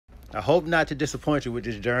I hope not to disappoint you with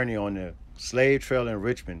this journey on the Slave Trail in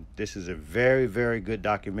Richmond. This is a very, very good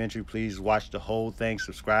documentary. Please watch the whole thing,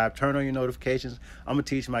 subscribe, turn on your notifications. I'm going to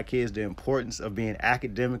teach my kids the importance of being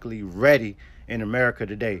academically ready in America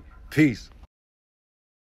today. Peace.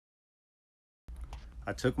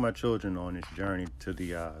 I took my children on this journey to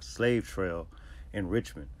the Slave Trail in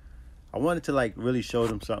Richmond. I wanted to really show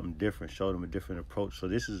them something different, show them a different approach. So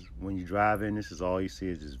this is, when you drive in, this is all you see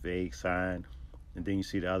is this vague sign. And then you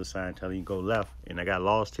see the other sign telling you go left. And I got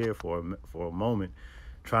lost here for a moment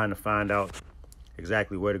trying to find out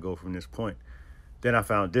exactly where to go from this point. Then I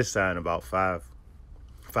found this sign about five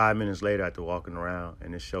minutes later after walking around,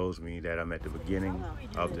 and it shows me that I'm at the beginning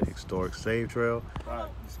of the historic Slave Trail. Right,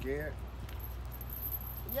 you scared?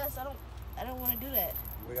 Yes, I don't want to do that.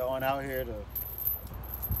 We're going out here to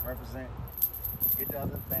represent. Get the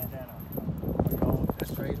other bandana. We're going with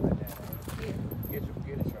this Trey's bandana. Yeah. Get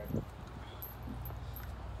it, Trey.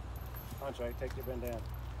 Trey, take your bandana.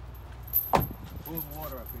 Who's the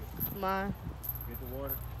water up here? Mine. Get the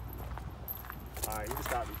water. All right, you can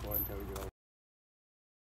stop recording until we get over.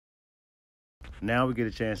 Now we get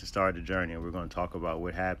a chance to start the journey, and we're going to talk about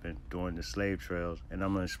what happened during the slave trails, and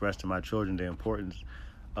I'm going to express to my children the importance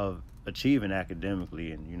of achieving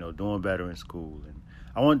academically and, doing better in school. And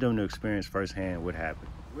I want them to experience firsthand what happened.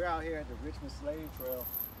 We're out here at the Richmond Slave Trail,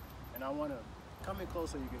 and I want to come in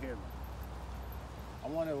close so you can hear me.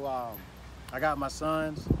 I got my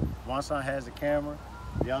sons. One son has the camera,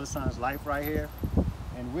 the other son's life right here.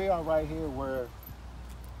 And we are right here where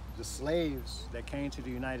the slaves that came to the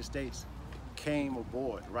United States came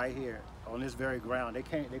aboard, right here on this very ground.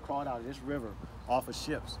 They crawled out of this river off of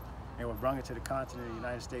ships and were brought into the continent of the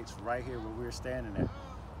United States right here where we're standing at.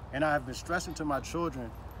 And I have been stressing to my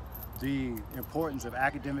children the importance of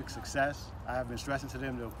academic success. I have been stressing to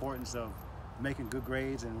them the importance of making good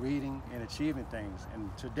grades and reading and achieving things.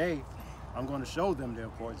 And today, I'm going to show them the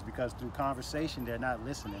importance, because through conversation, they're not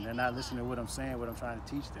listening. They're not listening to what I'm saying, what I'm trying to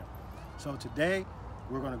teach them. So today,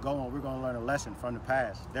 we're going to go on, we're going to learn a lesson from the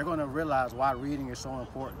past. They're going to realize why reading is so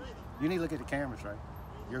important. You need to look at the cameras, right?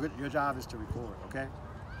 Your job is to record, okay?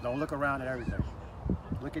 Don't look around at everything.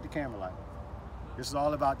 Look at the camera light. This is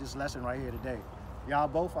all about this lesson right here today. Y'all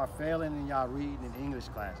both are failing in y'all reading in English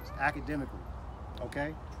classes, academically,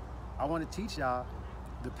 okay? I want to teach y'all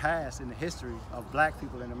the past and the history of black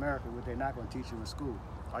people in America, what they're not going to teach you in school.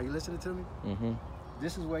 Are you listening to me? Mm-hmm.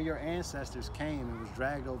 This is where your ancestors came and was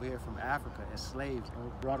dragged over here from Africa as slaves and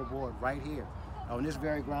were brought aboard right here on this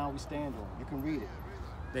very ground we stand on. You can read it.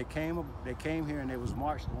 They came here and they was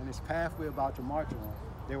marched on this path we're about to march on.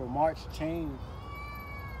 They were marched chained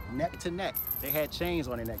neck to neck. They had chains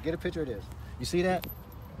on their neck. Get a picture of this. You see that?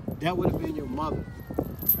 That would have been your mother.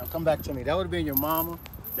 Now come back to me. That would have been your mama.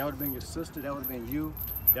 That would have been your sister. That would have been you.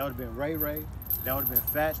 That would have been Ray Ray. That would have been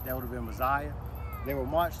Fats. That would have been Messiah. They were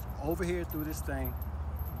marched over here through this thing,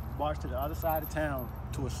 marched to the other side of town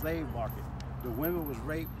to a slave market. The women was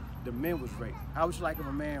raped. The men was raped. How would you like if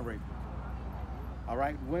a man raped them? All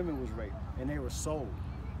right, women was raped, and they were sold.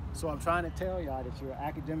 So I'm trying to tell y'all that your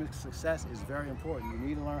academic success is very important. You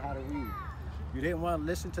need to learn how to read. You didn't want to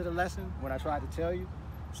listen to the lesson when I tried to tell you.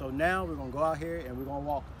 So now we're going to go out here and we're going to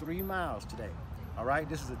walk 3 miles today. All right,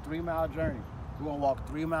 this is a 3-mile journey. We're going to walk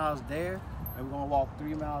 3 miles there, and we're going to walk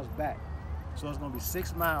 3 miles back. So it's going to be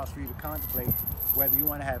 6 miles for you to contemplate whether you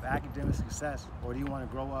want to have academic success or do you want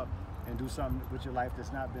to grow up and do something with your life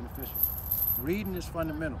that's not beneficial. Reading is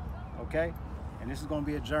fundamental, okay? And this is going to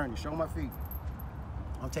be a journey. Show my feet.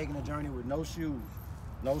 I'm taking a journey with no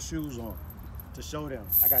shoes on, to show them.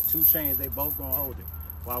 I got 2 chains. They both going to hold it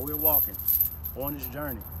while we're walking on this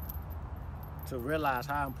journey to realize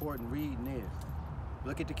how important reading is.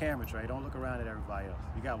 Look at the camera, Trey. Don't look around at everybody else.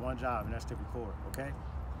 You got one job, and that's to record, okay?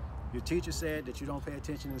 Your teacher said that you don't pay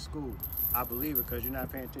attention in school. I believe it, because you're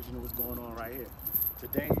not paying attention to what's going on right here.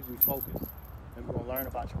 Today, we focus, and we're going to learn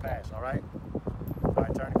about your past, all right? All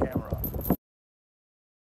right, turn the camera off.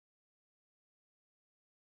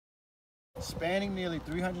 Spanning nearly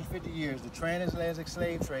 350 years, the transatlantic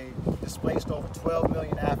slave trade displaced over 12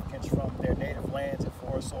 million Africans from their native lands and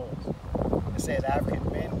foreign soils. It says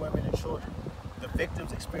African men, women, and children. The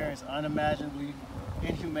victims experienced unimaginably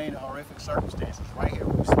inhumane and horrific circumstances. Right here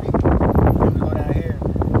where we speak. When we go down here,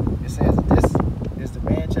 it says this is the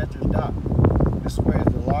Manchester's dock. This is where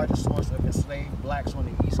the largest source of enslaved blacks on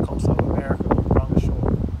the east coast of America were brought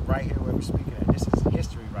ashore. Right here where we're speaking at. This is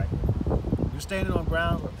history right here. You're standing on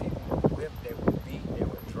ground where people were whipped, they were beat, they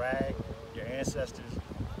were dragged. Your ancestors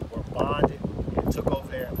were bonded and took over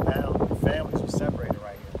there and bound. Your families were separated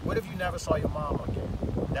right here. What if you never saw your mom again?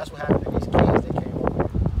 That's what happened to these kids that came over here.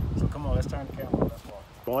 So come on, let's turn the camera on. Let's walk.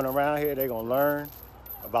 Going around here, they're going to learn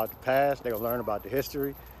about the past. They're gonna learn about the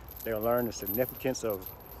history. They're gonna learn the significance of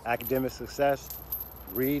academic success,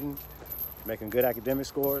 reading, making good academic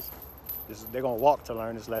scores. They're gonna walk to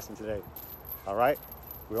learn this lesson today. All right?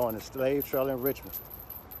 We're on the Slave Trail in Richmond.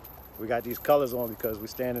 We got these colors on because we're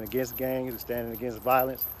standing against gangs, we're standing against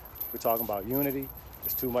violence. We're talking about unity.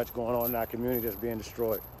 There's too much going on in our community that's being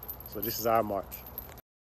destroyed. So this is our march.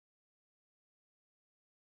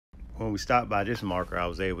 When we stopped by this marker, I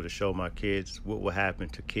was able to show my kids what would happen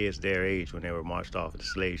to kids their age when they were marched off of the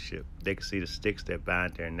slave ship. They could see the sticks that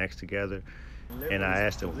bind their necks together, and I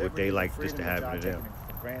asked them would they like this to happen to them.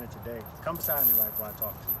 Granted today, come beside me like while I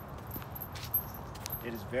talk to you.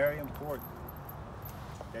 It is very important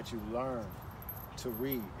that you learn to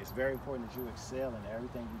read. It's very important that you excel in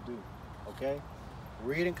everything you do, okay?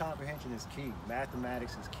 Reading comprehension is key.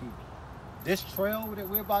 Mathematics is key. This trail that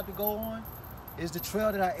we're about to go on is the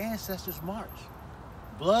trail that our ancestors marched.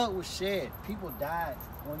 Blood was shed. People died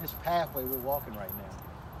on this pathway we're walking right now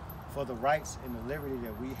for the rights and the liberty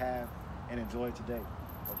that we have and enjoy today,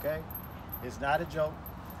 okay? It's not a joke.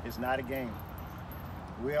 It's not a game.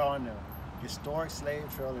 We're on the historic slave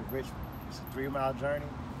trail in Richmond. It's a 3-mile journey.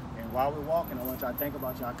 And while we're walking, I want y'all to think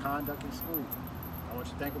about y'all conduct in school. I want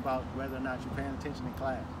you to think about whether or not you're paying attention in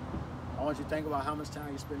class. I want you to think about how much time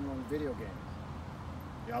you're spending on video games.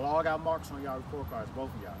 Y'all all got marks on y'all report cards, both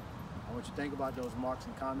of y'all. I want you to think about those marks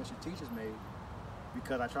and comments your teachers made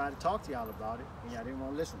because I tried to talk to y'all about it and y'all didn't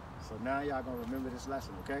want to listen. So now y'all gonna remember this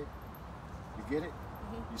lesson, okay? You get it?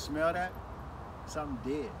 You smell that? Something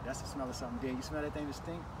dead. That's the smell of something dead. You smell that thing that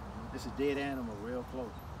stink? It's a dead animal real close.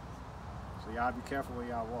 So y'all be careful where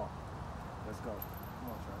y'all walk. Let's go. Come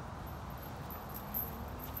on, Trey.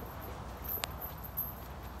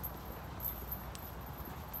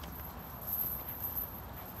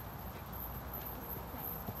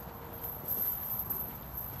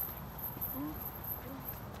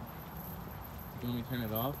 You want me to turn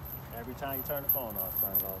it off? Every time you turn the phone off,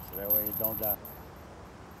 turn it off, so that way it don't die.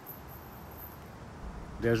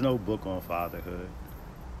 There's no book on fatherhood.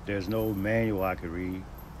 There's no manual I could read.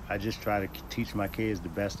 I just try to teach my kids the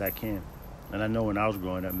best I can. And I know when I was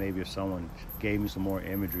growing up, maybe if someone gave me some more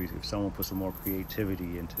imagery, if someone put some more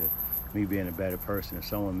creativity into me being a better person, if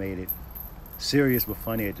someone made it serious but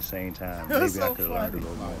funny at the same time, maybe so I could have learned a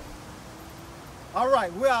little more. All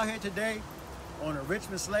right, we're out here today on the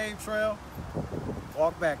Richmond Slave Trail.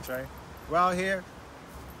 Walk back, Trey. We're out here.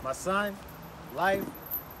 My son, Life,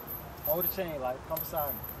 hold the chain, Life. Come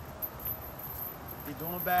beside me. He's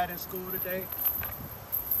doing bad in school today.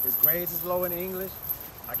 His grades is low in English.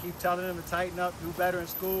 I keep telling him to tighten up, do better in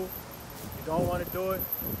school. He don't want to do it.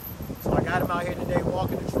 So I got him out here today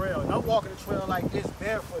walking the trail. And I'm walking the trail like this,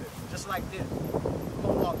 barefooted, just like this. We're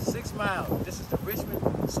gonna walk 6 miles. This is the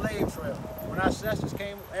Richmond Slave Trail. When our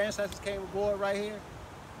ancestors came aboard right here,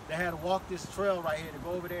 they had to walk this trail right here to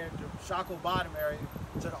go over there to Shockoe Bottom area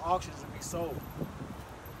to the auctions to be sold.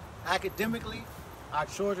 Academically, our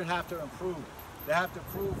children have to improve. They have to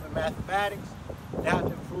improve in mathematics. They have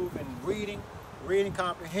to improve in reading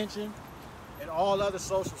comprehension, and all other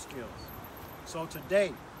social skills. So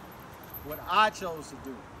today, what I chose to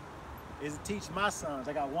do is to teach my sons.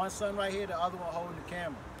 I got one son right here, the other one holding the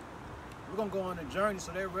camera. We're gonna go on a journey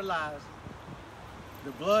so they realize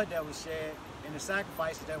the blood that was shed and the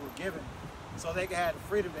sacrifices that were given so they can have the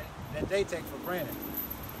freedom that they take for granted.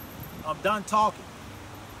 I'm done talking.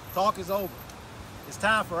 Talk is over. It's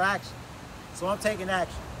time for action. So I'm taking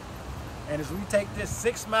action. And as we take this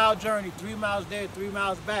 6-mile journey, 3 miles there, 3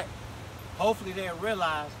 miles back, hopefully they'll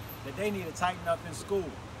realize that they need to tighten up in school.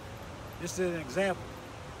 This is an example.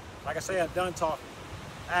 Like I say, I'm done talking.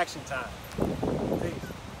 Action time. Peace.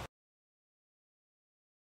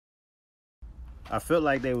 I felt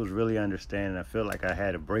like they was really understanding. I felt like I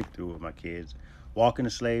had a breakthrough with my kids. Walking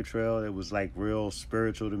the slave trail, it was like real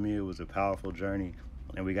spiritual to me. It was a powerful journey.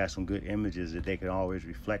 And we got some good images that they can always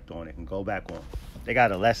reflect on it and go back on. They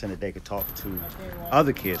got a lesson that they could talk to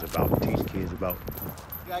other kids about, teach kids about.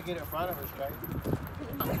 You gotta get in front of us, right?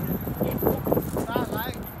 It's not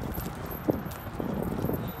like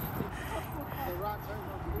the rocks are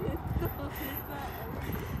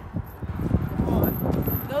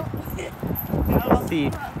Nope.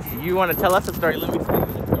 See, you want to tell us a story? Let me tell you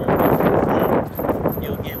a story.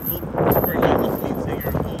 You'll get whooped for not listening to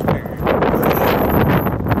your own parents.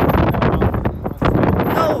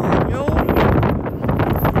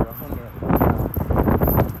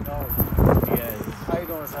 How you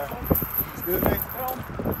doing, sir? Excuse me?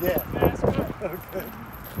 Yeah. That's good. Okay.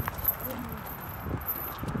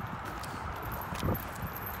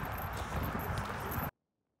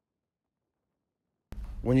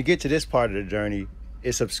 When you get to this part of the journey,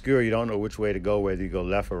 it's obscure. You don't know which way to go, whether you go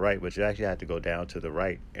left or right, but you actually have to go down to the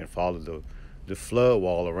right and follow the flood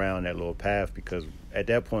wall around that little path, because at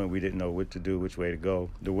that point we didn't know what to do, which way to go.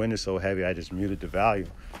 The wind is so heavy, I just muted the volume.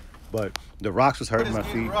 But the rocks was hurting my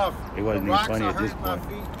feet. It wasn't even funny at this point.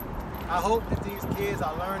 I hope that these kids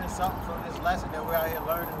are learning something from this lesson that we're out here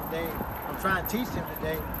learning today. I'm trying to teach them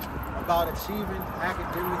today about achieving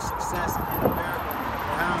academic success in America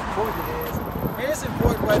and how important it is. And it's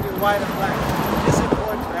important whether you're white or black. It's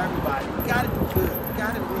important for everybody. You gotta do good. You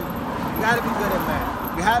gotta read. You gotta be good at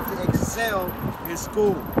math. You have to excel in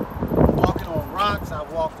school. Walking on rocks, I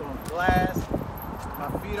walked on glass. My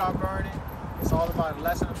feet are burning. It's all about a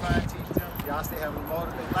lesson I'm trying to teach them. Y'all stay heavily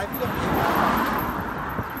motivated. Like, you don't need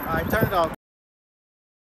that. All right, turn it off.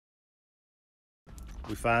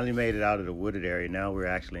 We finally made it out of the wooded area. Now we're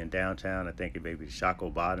actually in downtown. I think it may be the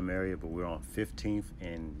Shockoe Bottom area, but we're on 15th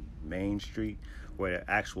and Main Street, where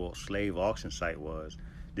the actual slave auction site was.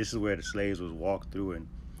 This is where the slaves was walked through, and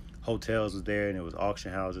hotels was there, and there was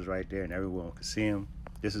auction houses right there, and everyone could see them.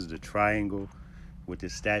 This is the triangle with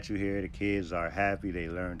this statue here. The kids are happy. They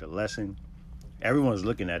learned a lesson. Everyone's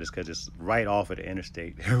looking at us because it's right off of the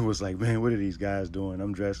interstate. Everyone's like, man, what are these guys doing?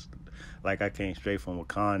 I'm dressed like I came straight from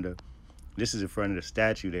Wakanda. This is in front of the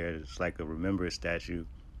statue there. It's like a remembrance statue.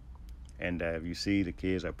 And if you see, the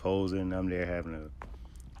kids are posing. I'm there having a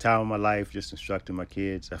time of my life, just instructing my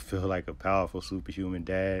kids. I feel like a powerful, superhuman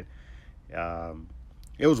dad.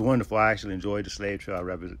 It was wonderful. I actually enjoyed the Slave Trail.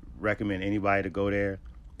 I recommend anybody to go there.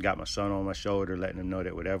 Got my son on my shoulder, letting him know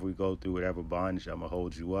that whatever we go through, whatever bondage, I'm going to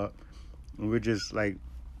hold you up. And we're just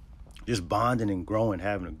bonding and growing,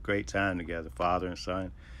 having a great time together, father and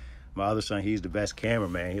son. My other son, he's the best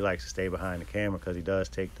cameraman. He likes to stay behind the camera because he does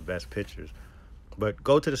take the best pictures. But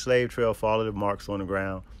go to the Slave Trail, follow the marks on the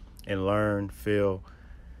ground, and learn, feel,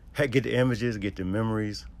 get the images, get the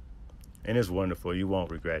memories. And it's wonderful. You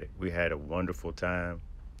won't regret it. We had a wonderful time,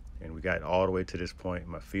 and we got all the way to this point.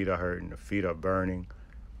 My feet are hurting. The feet are burning.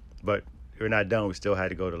 But we're not done. We still had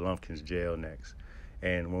to go to Lumpkins Jail next.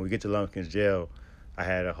 And when we get to Lumpkins Jail, I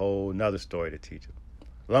had a whole nother story to teach them.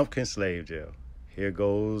 Lumpkins Slave Jail. Here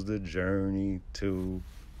goes the journey to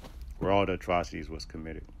where all the atrocities was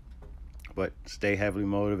committed. But stay heavily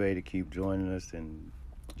motivated, keep joining us, and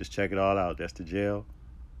just check it all out. That's the jail.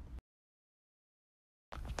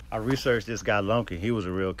 I researched this guy Lumpkin. He was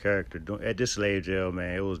a real character. At this slave jail,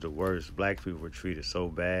 man, it was the worst. Black people were treated so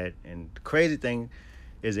bad. And the crazy thing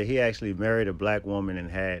is that he actually married a black woman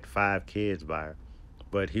and had 5 kids by her.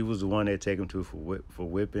 But he was the one they'd take him to for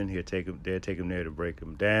whipping. They'd take him there to break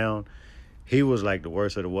him down. He was like the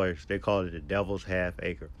worst of the worst. They called it the devil's half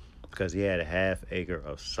acre because he had a half acre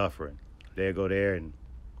of suffering. They'd go there, and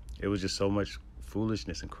it was just so much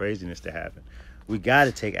foolishness and craziness to happen. We got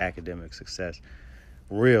to take academic success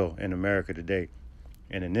real in America today.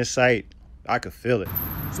 And in this site, I could feel it.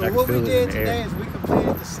 So what we did today is we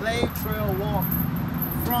completed the Slave Trail walk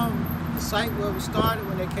from the site where we started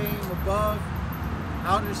when they came above,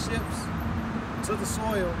 out of the ships, to the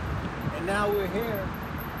soil. And now we're here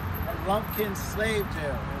at Lumpkins Slave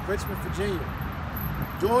Trail in Richmond, Virginia.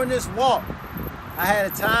 During this walk, I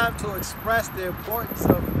had a time to express the importance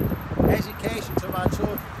of education to my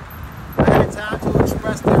children. I had time to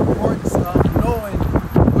express the importance of knowing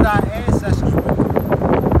what our ancestors went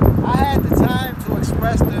through. I had the time to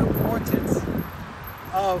express the importance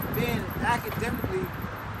of being academically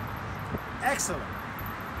excellent,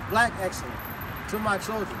 black excellent, to my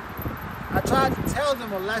children. I tried to tell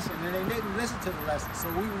them a lesson and they didn't listen to the lesson, so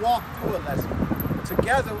we walked through a lesson.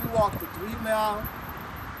 Together we walked the 3-mile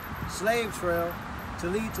slave trail to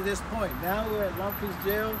lead to this point. Now we're at Lumpkins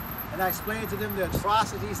Jail, and I explained to them the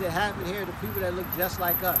atrocities that happened here to people that look just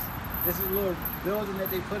like us. This is a little building that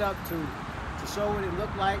they put up to show what it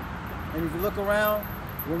looked like. And if you look around,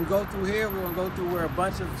 when we go through here, we're gonna go through where a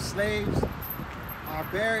bunch of slaves are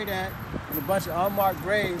buried at in a bunch of unmarked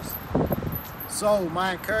graves. So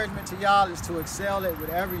my encouragement to y'all is to excel at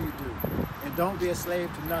whatever you do and don't be a slave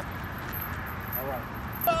to nothing. All right.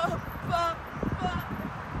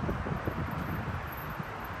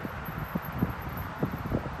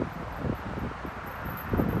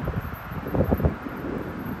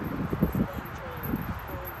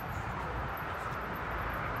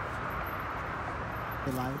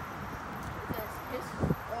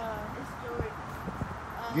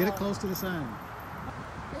 Get it close to the sign.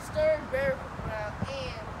 Historic burial ground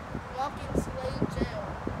and Lumpkins Slave Jail.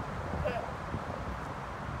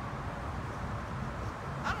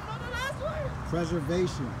 I don't know the last word.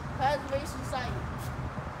 Preservation. Preservation site.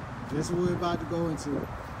 This is what we're about to go into.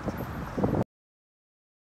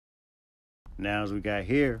 Now as we got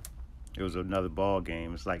here, it was another ball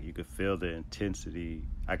game. It's like you could feel the intensity.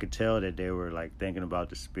 I could tell that they were like thinking about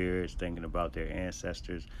the spirits, thinking about their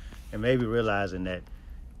ancestors, and maybe realizing that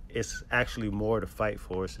it's actually more to fight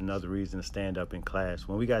for. It's another reason to stand up in class.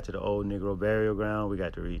 When we got to the old Negro burial ground, we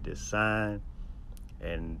got to read this sign,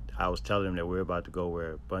 and I was telling them that we're about to go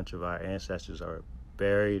where a bunch of our ancestors are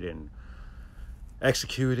buried and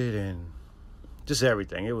executed and just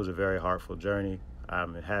everything. It was a very heartful journey.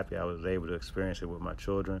 I'm happy I was able to experience it with my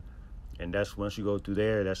children. And that's, once you go through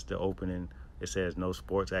there, that's the opening. It says no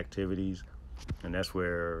sports activities. And that's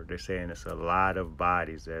where they're saying it's a lot of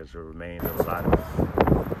bodies. There's a remains of a lot of.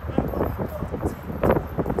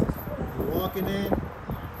 We're walking in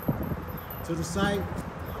to the site,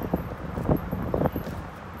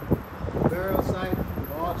 the burial site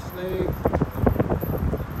of all the slaves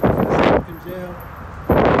in jail.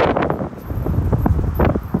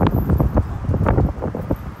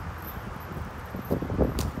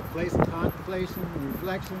 Place of contemplation and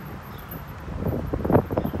reflection.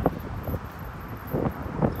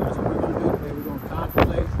 That's what we're going to do today. We're going to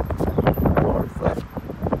contemplate, we're going to reflect.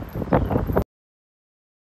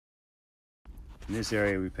 In this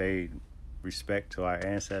area, we paid respect to our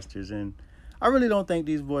ancestors, and I really don't think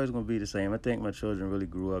these boys are going to be the same. I think my children really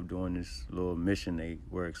grew up doing this little mission. They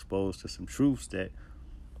were exposed to some truths that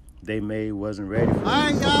they wasn't ready for. All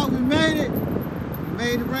right, y'all, we made it. We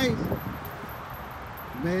made the race.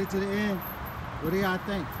 We made it to the end. What do y'all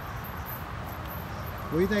think?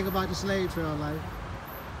 What do you think about the slave trail life?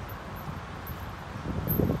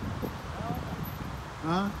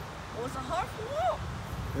 Huh? It was a hard walk.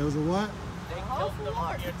 It was a what? They killed them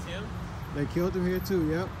on here too. They killed him here too,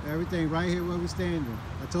 yep. Everything right here where we're standing.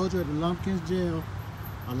 I told you at the Lumpkins jail,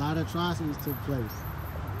 a lot of atrocities took place.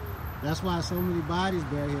 That's why so many bodies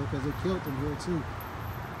buried here, because they killed them here too.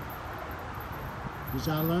 Did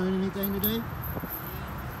y'all learn anything today?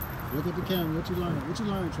 Look at the camera, what you learned? What you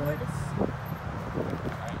learned, Trey?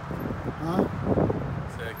 Huh?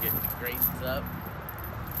 To get grades up.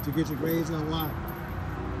 To get your grades up, why?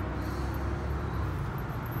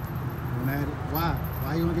 Why?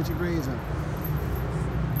 Why you want to get your grades up?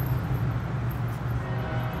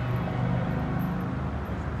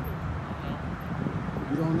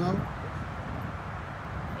 You don't know?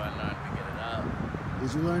 But I learned to get it up. Did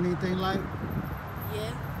you learn anything like?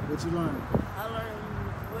 Yeah. What you learned? I learned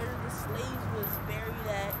where the slaves was buried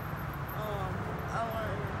at. I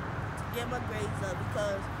learned to get my grades up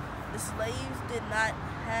because the slaves did not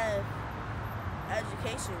have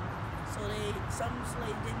education. So some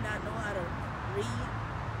slaves did not know how to read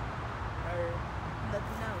or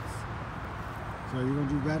nothing else. So you're going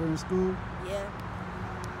to do better in school? Yeah.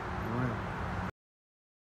 All right.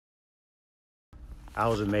 I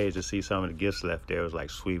was amazed to see some of the gifts left there. It was like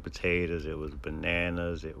sweet potatoes, it was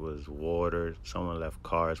bananas, it was water. Someone left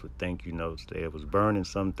cards with thank you notes there. It was burning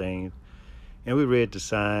some things. And we read the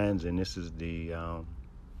signs, and this is the,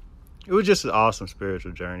 it was just an awesome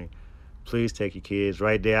spiritual journey. Please take your kids.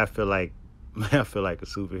 Right there, I feel like a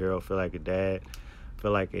superhero. I feel like a dad. I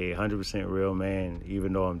feel like a 100% real man.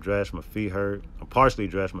 Even though I'm dressed, my feet hurt. I'm partially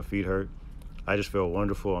dressed, my feet hurt. I just feel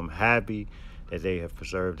wonderful. I'm happy that they have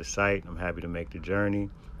preserved the site. I'm happy to make the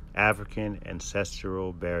journey. African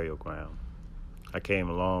Ancestral Burial Ground. I came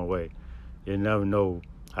a long way. You never know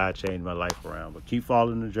how I changed my life around. But keep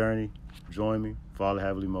following the journey. Join me. Follow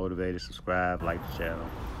Heavily Motivated. Subscribe. Like the channel.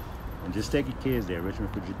 And just take your kids there.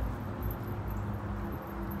 Richmond, Virginia.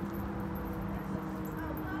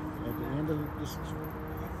 At the end of the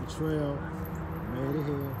trail, made it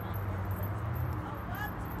here.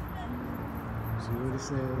 See what it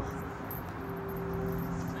says.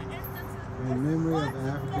 In memory of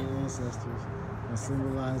African ancestors and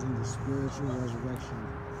symbolizing the spiritual resurrection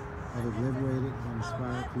of a liberated and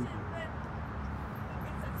inspired people.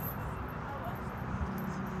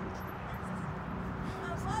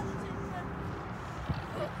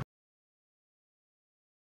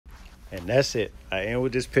 And that's it. I end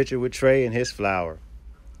with this picture with Trey and his flower.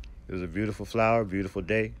 It was a beautiful flower, beautiful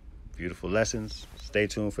day, beautiful lessons. Stay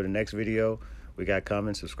tuned for the next video we got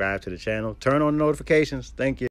coming. Subscribe to the channel. Turn on the notifications. Thank you.